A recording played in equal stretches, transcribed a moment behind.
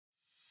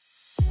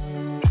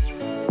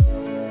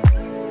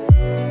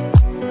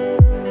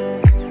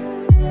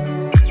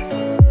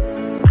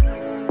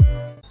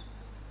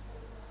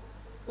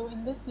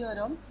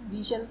theorem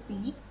we shall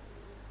see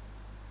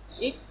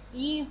if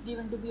E is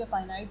given to be a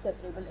finite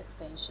separable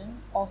extension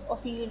of a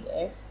field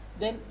F,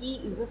 then E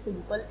is a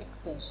simple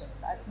extension.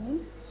 That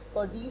means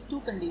for these two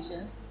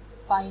conditions,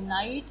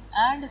 finite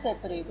and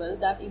separable,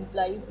 that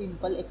implies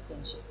simple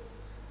extension.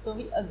 So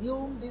we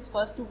assume these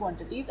first two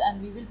quantities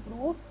and we will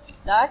prove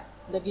that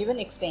the given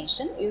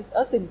extension is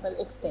a simple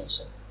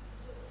extension.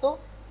 So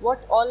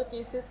what all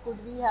cases could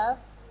we have?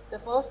 The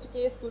first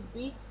case could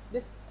be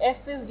this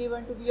F is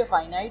given to be a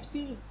finite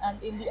field,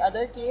 and in the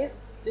other case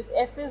this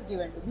F is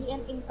given to be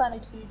an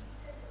infinite field.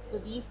 So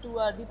these two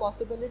are the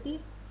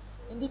possibilities.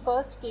 In the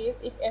first case,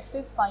 if F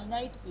is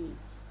finite field,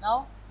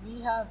 now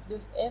we have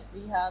this F,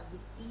 we have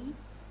this E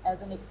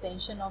as an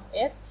extension of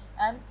F,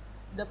 and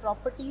the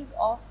properties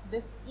of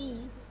this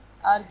E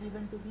are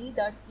given to be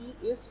that E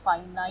is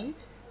finite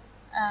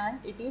and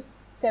it is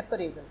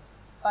separable.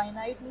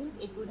 Finite means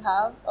it would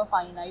have a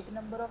finite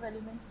number of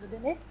elements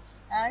within it,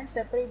 and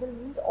separable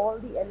means all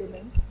the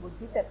elements would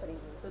be separable.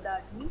 So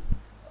that means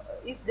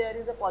if there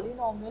is a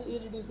polynomial,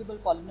 irreducible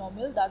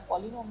polynomial, that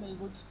polynomial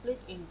would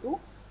split into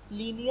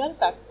linear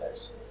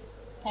factors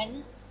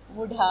and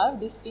would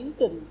have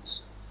distinct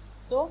roots.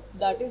 So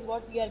that is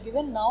what we are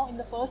given. Now in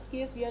the first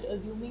case we are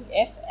assuming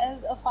F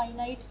as a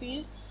finite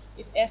field.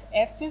 If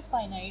F is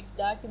finite,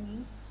 that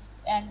means,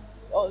 and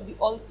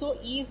also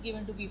E is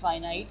given to be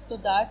finite, so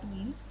that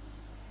means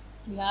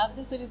we have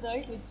this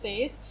result which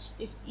says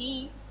if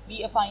E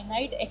be a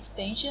finite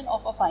extension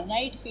of a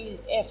finite field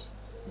F,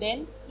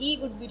 then E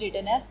would be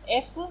written as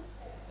F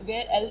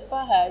where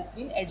alpha has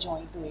been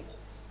adjoined to it.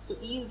 So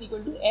E is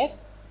equal to F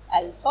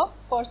alpha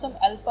for some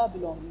alpha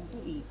belonging to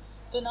E.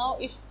 So now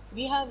if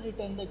we have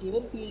written the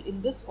given field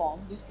in this form,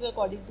 this is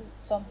according to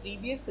some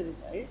previous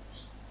result,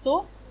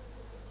 so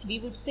we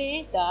would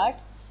say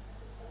that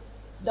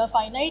the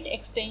finite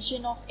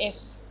extension of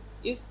F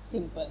is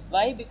simple.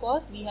 Why?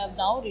 Because we have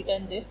now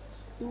written this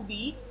to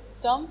be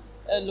some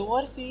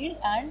lower field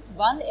and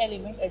one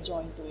element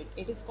adjoined to it.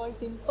 It is called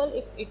simple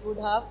if it would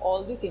have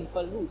all the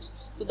simple roots.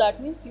 So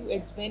that means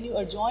when you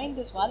adjoin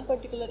this one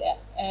particular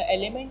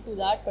element to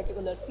that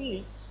particular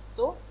field,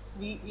 so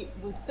we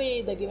would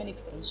say the given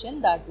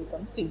extension that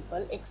becomes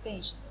simple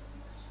extension.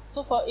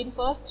 So for in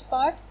first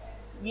part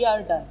we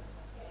are done.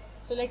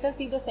 So let us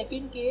see the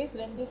second case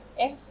when this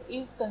F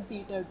is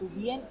considered to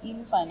be an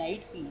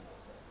infinite field.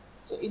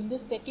 So in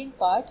this second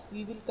part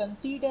we will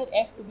consider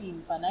F to be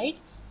infinite,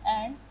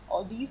 and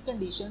all these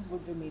conditions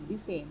would remain the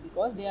same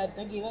because they are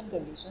the given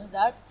conditions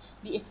that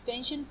the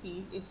extension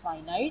field is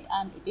finite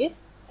and it is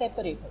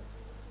separable.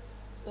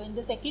 So in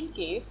the second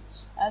case,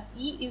 as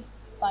E is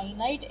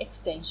finite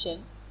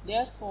extension,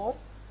 therefore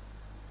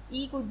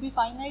E could be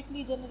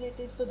finitely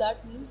generated. So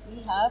that means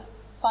we have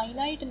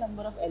finite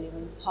number of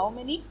elements. How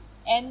many?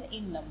 N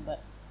in number.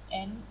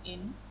 N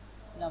in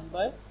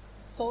number.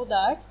 So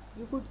that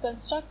you could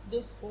construct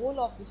this whole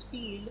of this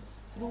field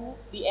through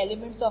the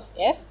elements of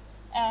F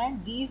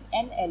and these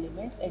n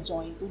elements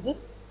adjoined to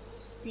this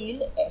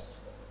field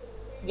F,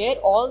 where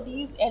all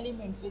these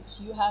elements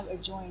which you have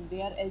adjoined,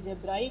 they are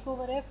algebraic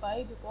over F.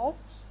 Why?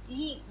 Because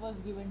E was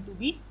given to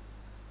be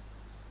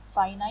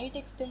finite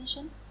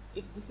extension.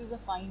 If this is a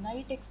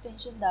finite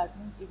extension, that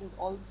means it is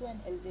also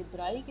an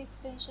algebraic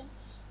extension.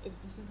 If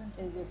this is an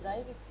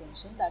algebraic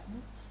extension, that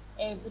means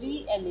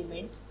every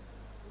element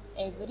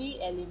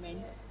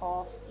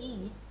of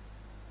E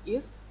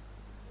is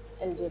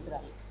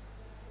algebraic.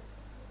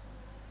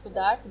 So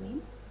that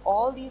means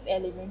all these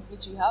elements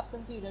which we have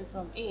considered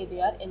from A,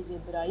 they are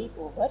algebraic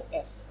over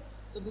F.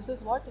 So this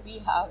is what we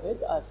have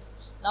with us.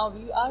 Now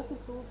we are to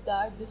prove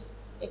that this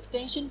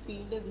extension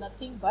field is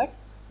nothing but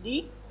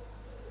the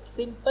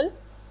simple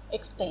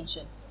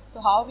extension.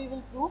 So how we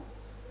will prove?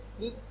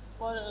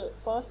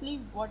 Firstly,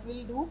 what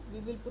we'll do, we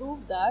will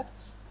prove that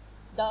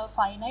the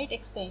finite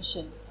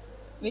extension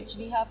which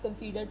we have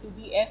considered to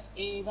be F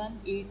A1,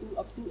 A2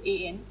 up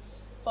to An.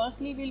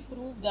 Firstly, we'll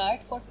prove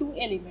that for two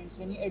elements,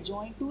 when you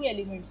adjoin two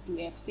elements to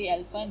F, say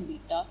alpha and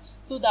beta,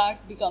 so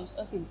that becomes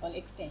a simple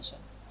extension.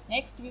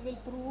 Next, we will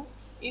prove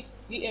if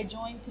we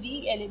adjoin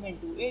three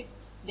elements to it,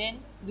 then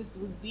this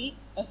would be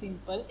a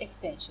simple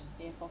extension,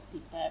 say f of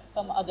theta,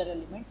 some other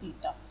element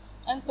theta,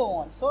 and so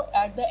on. So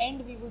at the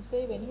end we would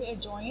say when you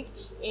adjoin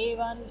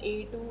a1,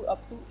 a2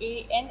 up to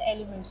an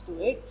elements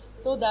to it,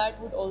 so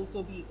that would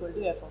also be equal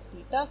to f of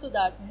theta. So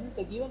that means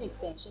the given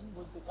extension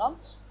would become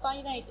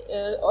finite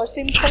or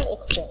simple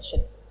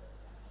extension.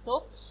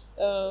 So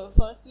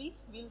firstly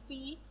we'll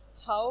see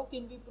how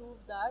can we prove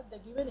that the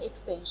given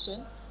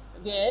extension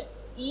where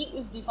E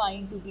is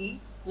defined to be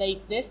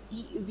like this,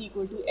 E is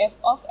equal to f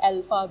of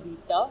alpha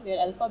beta, where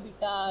alpha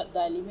beta are the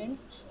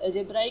elements,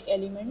 algebraic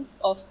elements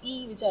of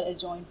E which are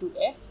adjoined to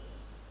F.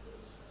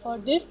 For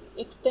this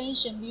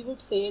extension we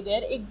would say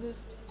there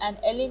exists an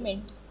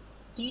element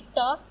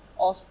theta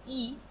of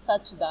E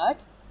such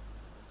that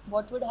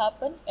what would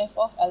happen? F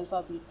of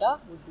alpha beta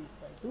would be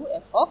equal to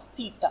f of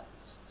theta.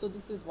 So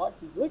this is what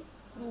we would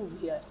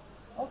prove here.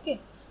 Okay.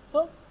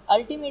 So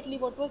ultimately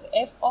what was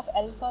f of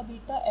alpha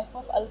beta? F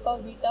of alpha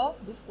beta,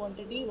 this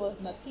quantity was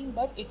nothing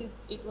but it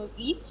was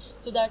E.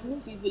 So that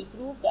means we will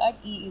prove that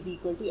E is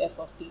equal to f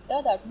of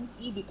theta. That means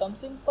E becomes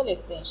simple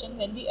extension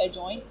when we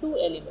adjoin two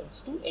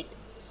elements to it.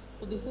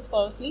 So this is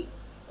firstly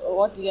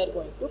what we are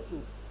going to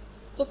prove.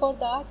 So for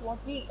that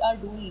what we are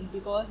doing,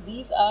 because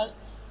these are,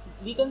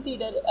 we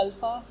consider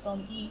alpha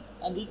from E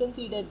and we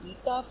consider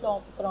beta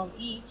from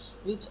E,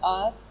 which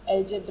are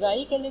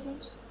algebraic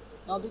elements.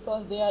 Now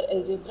because they are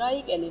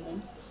algebraic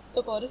elements,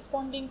 so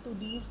corresponding to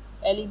these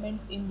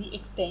elements in the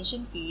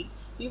extension field,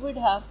 we would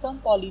have some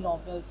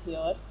polynomials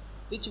here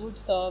which would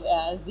serve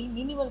as the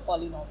minimal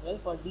polynomial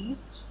for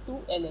these two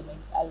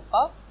elements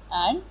alpha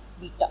and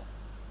beta.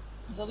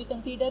 So we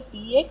consider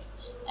Px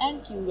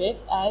and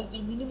Qx as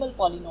the minimal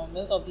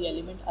polynomials of the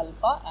element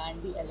alpha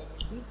and the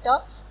element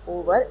beta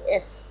over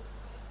F.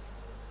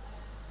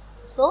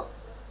 So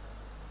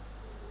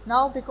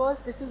now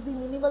because this is the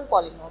minimal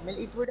polynomial,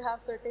 it would have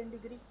certain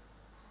degree.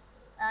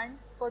 And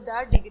for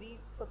that degree,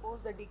 suppose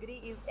the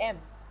degree is n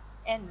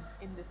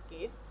in this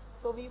case,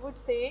 so we would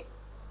say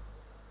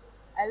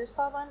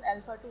alpha 1,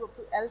 alpha 2 up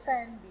to alpha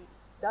n be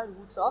the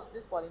roots of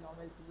this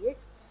polynomial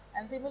Px,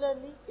 and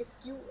similarly if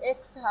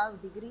Qx have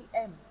degree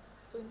m,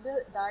 so in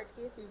that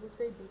case we would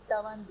say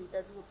beta 1,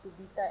 beta 2 up to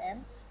beta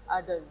m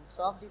are the roots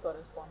of the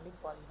corresponding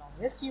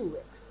polynomial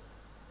Qx.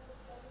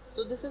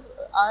 So this is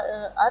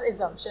our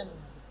assumption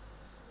only.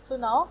 So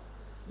now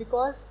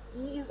because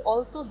E is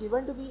also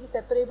given to be a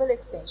separable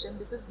extension,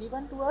 this is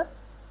given to us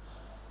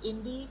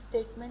in the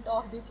statement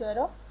of the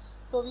theorem.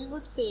 So we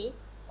would say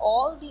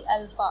all the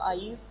alpha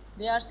i's,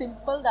 they are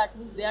simple, that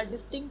means they are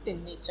distinct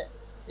in nature.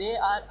 They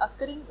are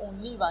occurring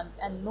only once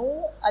and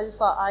no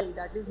alpha I,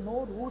 that is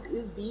no root,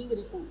 is being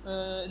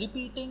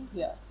repeating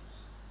here.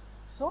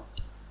 So,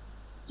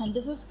 and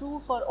this is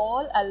true for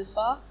all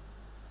alpha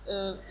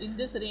in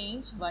this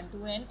range 1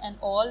 to n and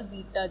all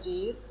beta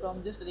j's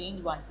from this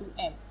range 1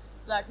 to m.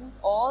 So that means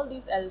all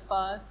these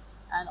alphas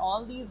and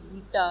all these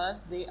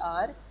betas, they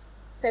are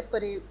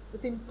separate,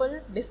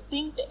 simple,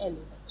 distinct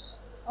elements.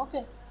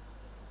 Okay.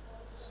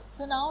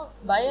 So now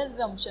by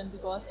assumption,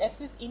 because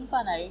f is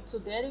infinite, so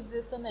there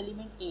exists some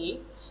element a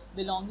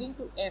belonging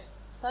to f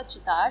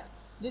such that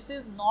this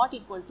is not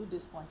equal to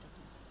this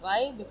quantity.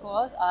 Why?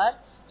 Because our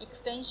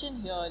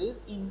extension here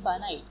is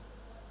infinite.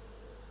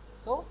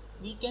 So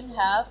we can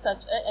have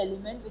such an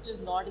element which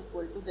is not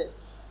equal to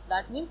this.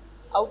 That means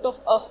out of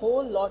a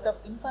whole lot of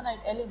infinite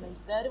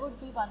elements, there would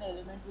be one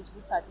element which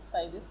would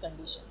satisfy this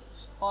condition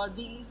for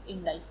these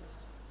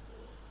indices.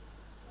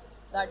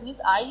 That means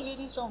I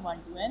varies from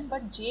 1 to n,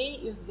 but j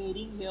is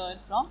varying here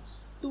from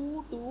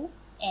 2 to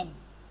m.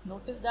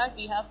 Notice that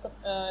we have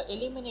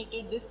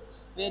eliminated this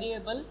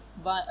variable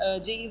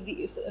j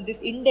is this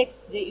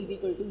index j is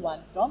equal to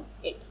 1 from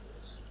it.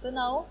 So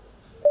now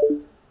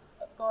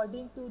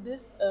according to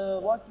this,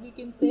 what we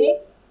can say,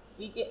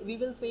 we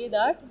will say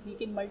that we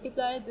can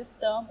multiply this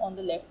term on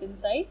the left hand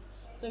side.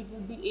 So it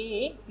would be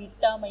a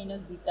beta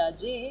minus beta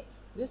j.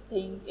 This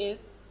thing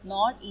is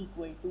not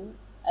equal to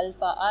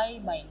alpha I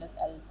minus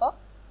alpha,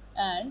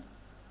 and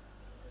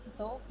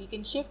so we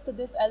can shift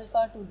this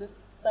alpha to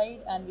this side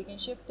and we can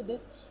shift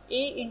this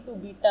a into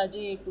beta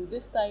j to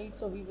this side.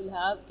 So we will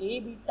have a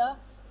beta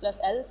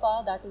plus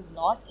alpha, that is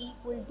not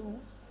equal to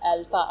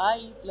alpha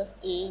I plus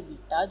a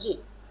beta j.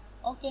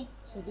 Okay,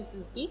 so this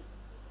is the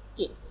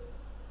case.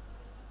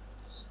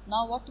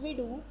 Now what we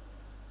do,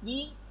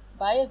 we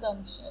by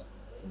assumption,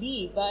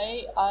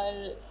 by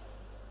our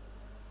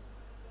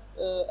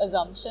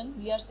assumption,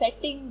 we are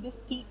setting this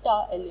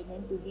theta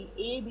element to be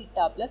a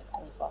beta plus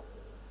alpha.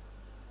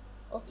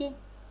 Okay,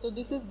 so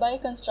this is by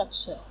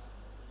construction.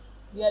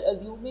 We are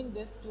assuming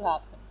this to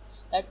happen,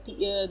 that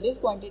this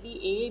quantity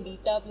a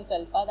beta plus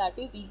alpha, that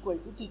is equal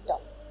to theta.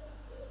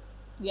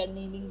 We are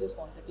naming this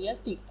quantity as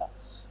theta.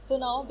 So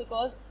now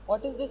because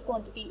what is this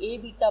quantity a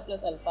beta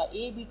plus alpha?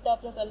 A beta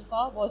plus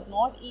alpha was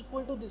not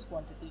equal to this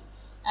quantity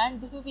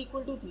and this is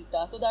equal to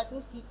theta. So that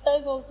means theta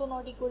is also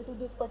not equal to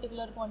this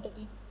particular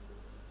quantity.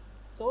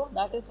 So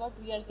that is what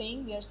we are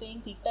saying. We are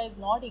saying theta is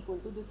not equal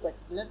to this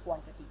particular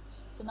quantity.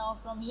 So now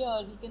from here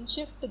we can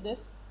shift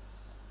this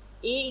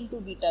a into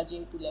beta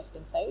j to left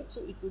hand side.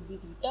 So it would be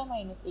theta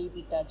minus a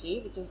beta j,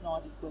 which is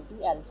not equal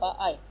to alpha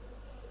I.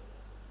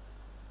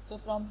 So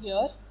from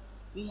here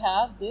we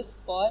have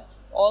this for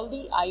all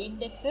the I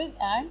indexes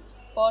and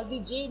for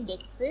the j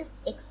indexes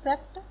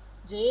except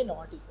j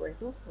not equal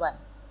to 1.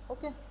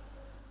 Okay.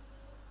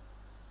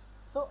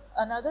 So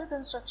another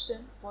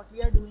construction, what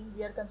we are doing,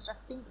 we are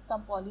constructing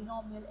some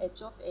polynomial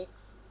h of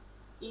x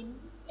in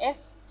f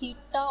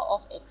theta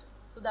of x.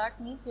 So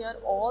that means here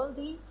all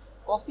the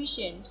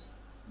coefficients,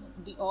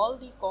 all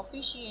the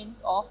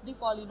coefficients of the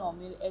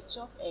polynomial h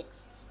of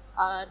x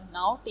are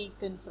now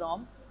taken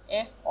from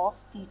f of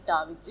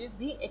theta, which is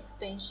the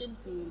extension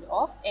field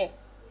of f.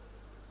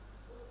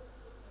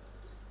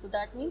 So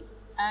that means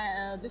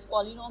this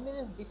polynomial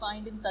is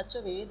defined in such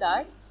a way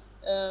that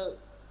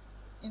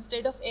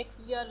instead of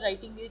x we are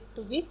writing it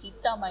to be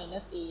theta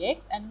minus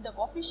ax and the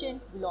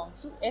coefficient belongs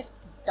to f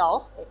theta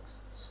of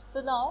x.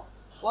 So now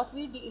what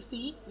we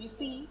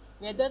see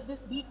whether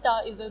this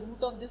beta is a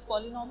root of this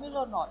polynomial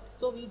or not.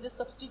 So we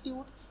just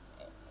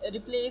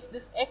replace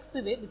this x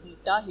with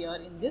beta here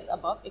in this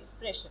above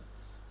expression.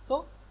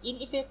 So in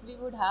effect we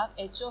would have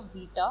h of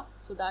beta,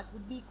 so that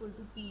would be equal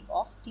to p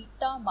of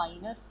theta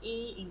minus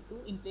a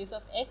into, in place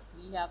of x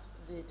we have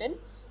written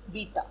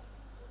beta.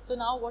 So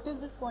now what is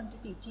this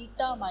quantity?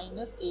 Theta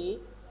minus a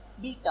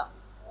beta.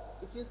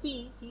 If you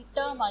see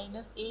theta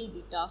minus a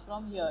beta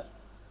from here,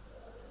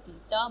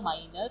 theta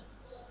minus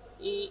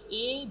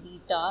a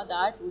beta,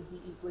 that would be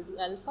equal to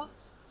alpha.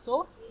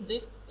 So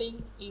this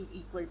thing is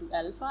equal to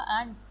alpha,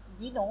 and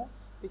we know,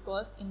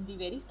 because in the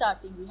very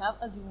starting we have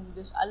assumed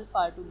this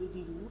alpha to be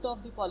the root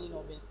of the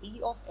polynomial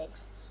p of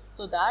x.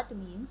 So that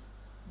means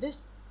this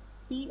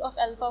p of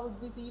alpha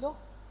would be 0.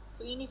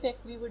 So in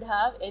effect we would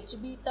have h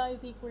beta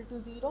is equal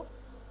to 0.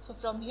 So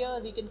from here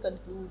we can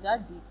conclude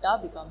that beta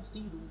becomes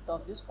the root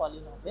of this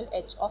polynomial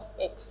h of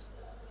x.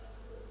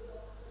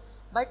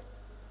 But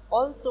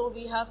also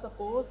we have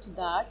supposed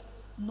that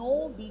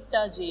no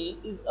beta j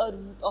is a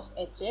root of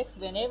hx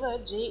whenever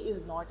j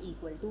is not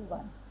equal to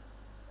 1.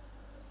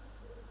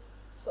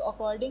 So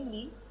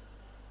accordingly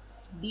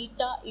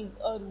beta is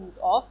a root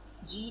of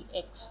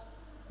gx.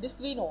 This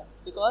we know,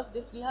 because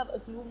this we have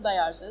assumed by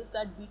ourselves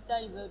that beta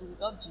is a root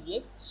of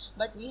gx,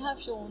 but we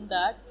have shown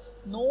that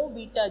no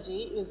beta j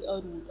is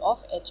a root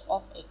of h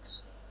of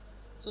x.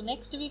 So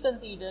next we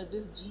consider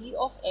this g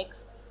of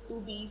x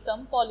to be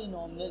some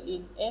polynomial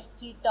in f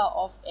theta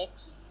of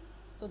x.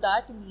 So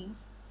that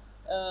means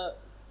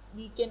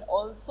we can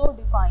also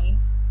define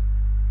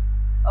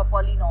a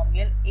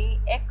polynomial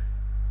ax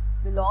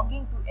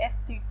belonging to f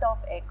theta of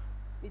x,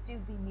 which is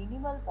the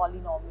minimal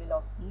polynomial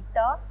of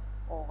beta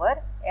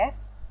over f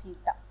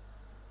theta.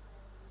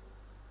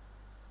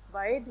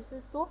 Why this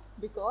is so?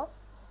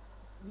 Because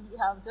we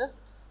have just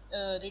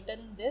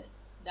written this,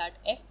 that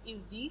f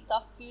is the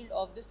subfield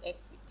of this f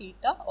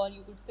theta, or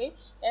you could say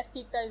f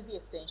theta is the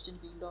extension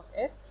field of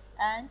f,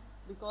 and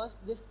because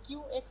this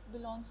qx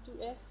belongs to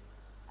f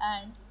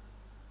and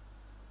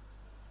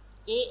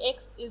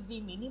ax is the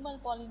minimal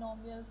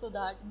polynomial, so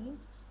that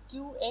means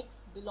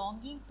qx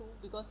belonging to,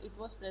 because it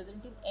was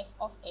present in f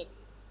of x,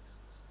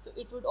 so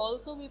it would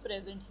also be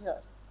present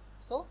here.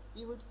 So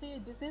we would say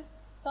this is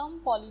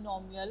some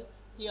polynomial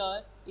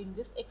here in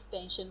this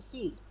extension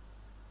field.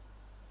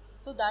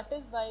 So that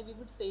is why we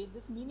would say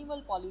this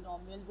minimal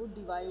polynomial would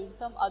divide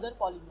some other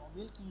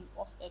polynomial q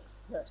of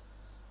x here.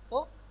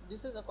 So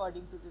this is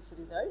according to this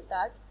result,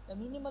 that the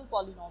minimal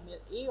polynomial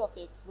a of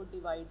x would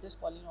divide this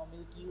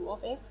polynomial q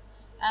of x,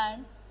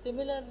 and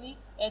similarly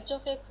h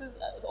of x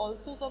is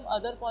also some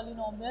other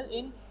polynomial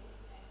in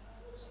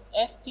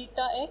f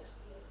theta x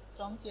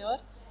from here,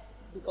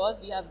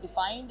 because we have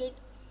defined it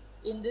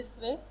in this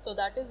way. So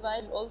that is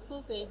why we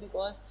also say,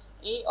 because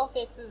a of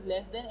x is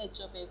less than h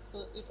of x,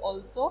 so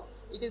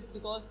it is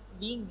because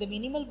being the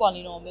minimal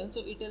polynomial,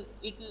 so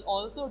it will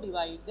also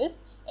divide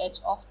this h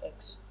of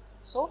x.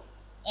 So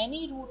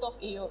any root of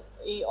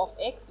a of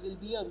x will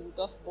be a root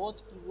of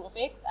both q of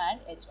x and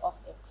h of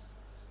x.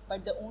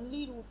 But the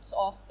only roots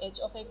of h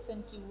of x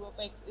and q of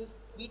x is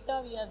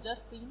beta. We have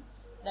just seen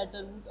that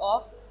the root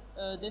of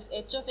this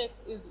h of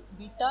x is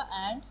beta,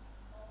 and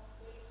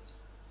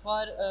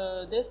for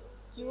this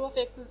q of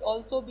x is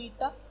also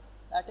beta.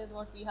 That is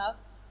what we have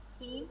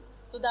seen.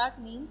 So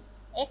that means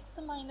x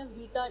minus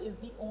beta is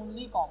the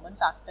only common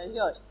factor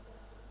here.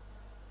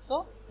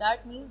 So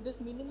that means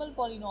this minimal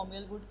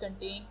polynomial would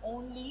contain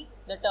only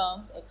the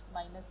terms x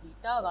minus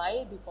beta.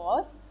 Why?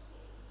 Because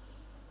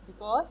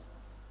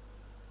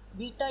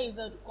beta is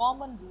a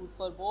common root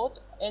for both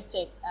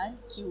hx and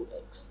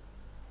qx.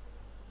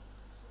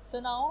 So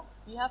now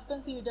we have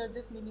considered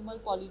this minimal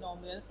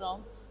polynomial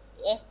from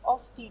f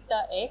of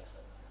theta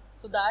x.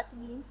 So that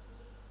means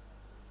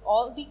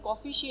all the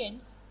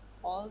coefficients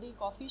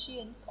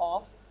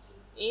of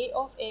a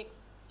of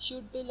x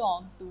should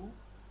belong to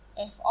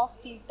f of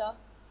theta,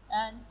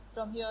 and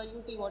from here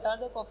you see what are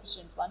the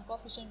coefficients. One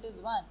coefficient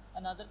is 1,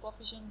 another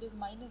coefficient is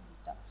minus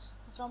beta.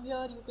 So from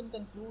here you can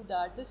conclude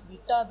that this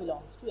beta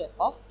belongs to f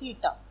of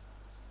theta.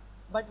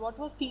 But what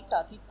was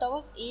theta? Theta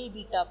was a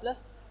beta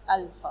plus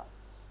alpha.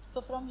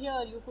 So from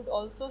here you could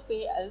also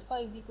say alpha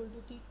is equal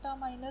to theta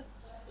minus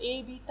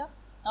a beta.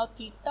 Now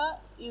theta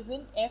is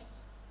in f,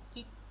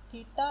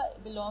 theta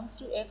belongs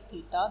to f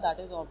theta, that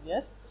is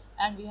obvious,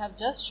 and we have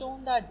just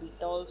shown that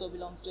beta also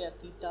belongs to f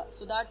theta.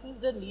 So that means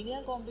the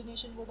linear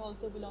combination would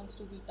also belongs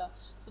to theta.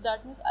 So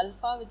that means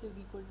alpha, which is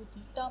equal to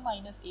theta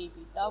minus a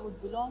beta,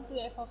 would belong to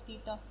f of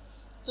theta.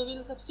 So we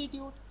will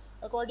substitute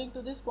according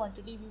to this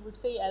quantity. We would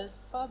say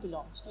alpha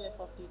belongs to f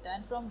of theta,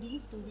 and from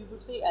these two we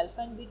would say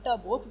alpha and beta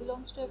both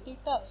belongs to f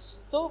theta.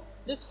 So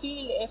this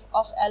field f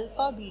of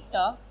alpha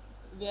beta,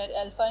 where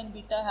alpha and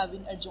beta have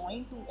been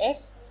adjoined to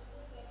f,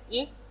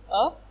 is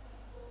a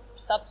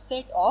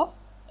subset of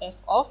f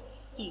of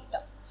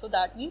theta. So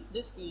that means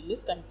this field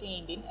is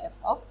contained in f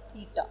of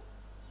theta.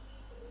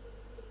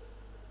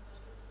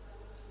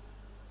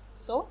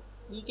 So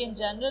we can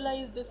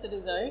generalize this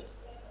result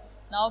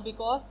now,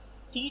 because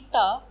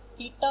theta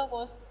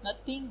was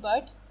nothing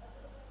but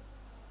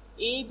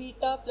A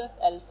beta plus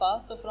alpha.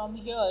 So from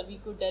here we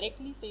could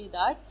directly say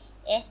that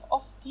f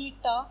of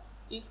theta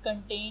is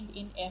contained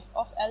in f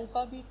of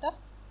alpha beta.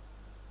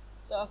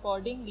 So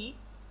accordingly,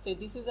 say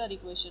this is our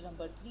equation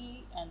number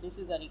 3 and this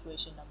is our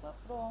equation number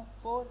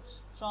 4.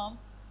 From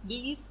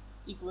these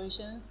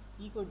equations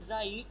we could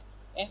write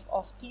f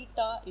of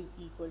theta is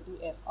equal to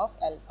f of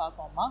alpha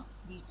comma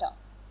beta.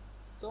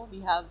 So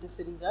we have this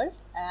result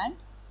and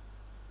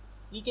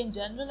we can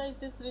generalize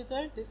this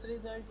result. This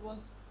result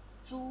was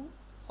true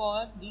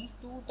for these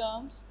two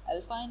terms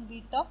alpha and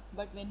beta,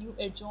 but when you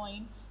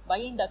adjoin by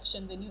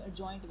induction, when you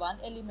adjoint one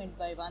element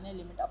by one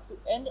element up to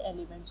n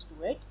elements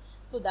to it,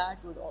 so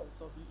that would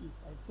also be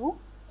equal to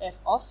f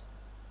of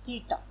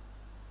theta.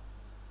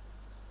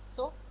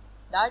 So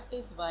that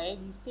is why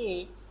we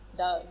say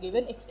the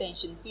given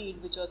extension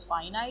field, which was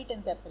finite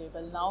and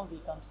separable, now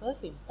becomes a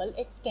simple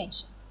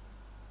extension.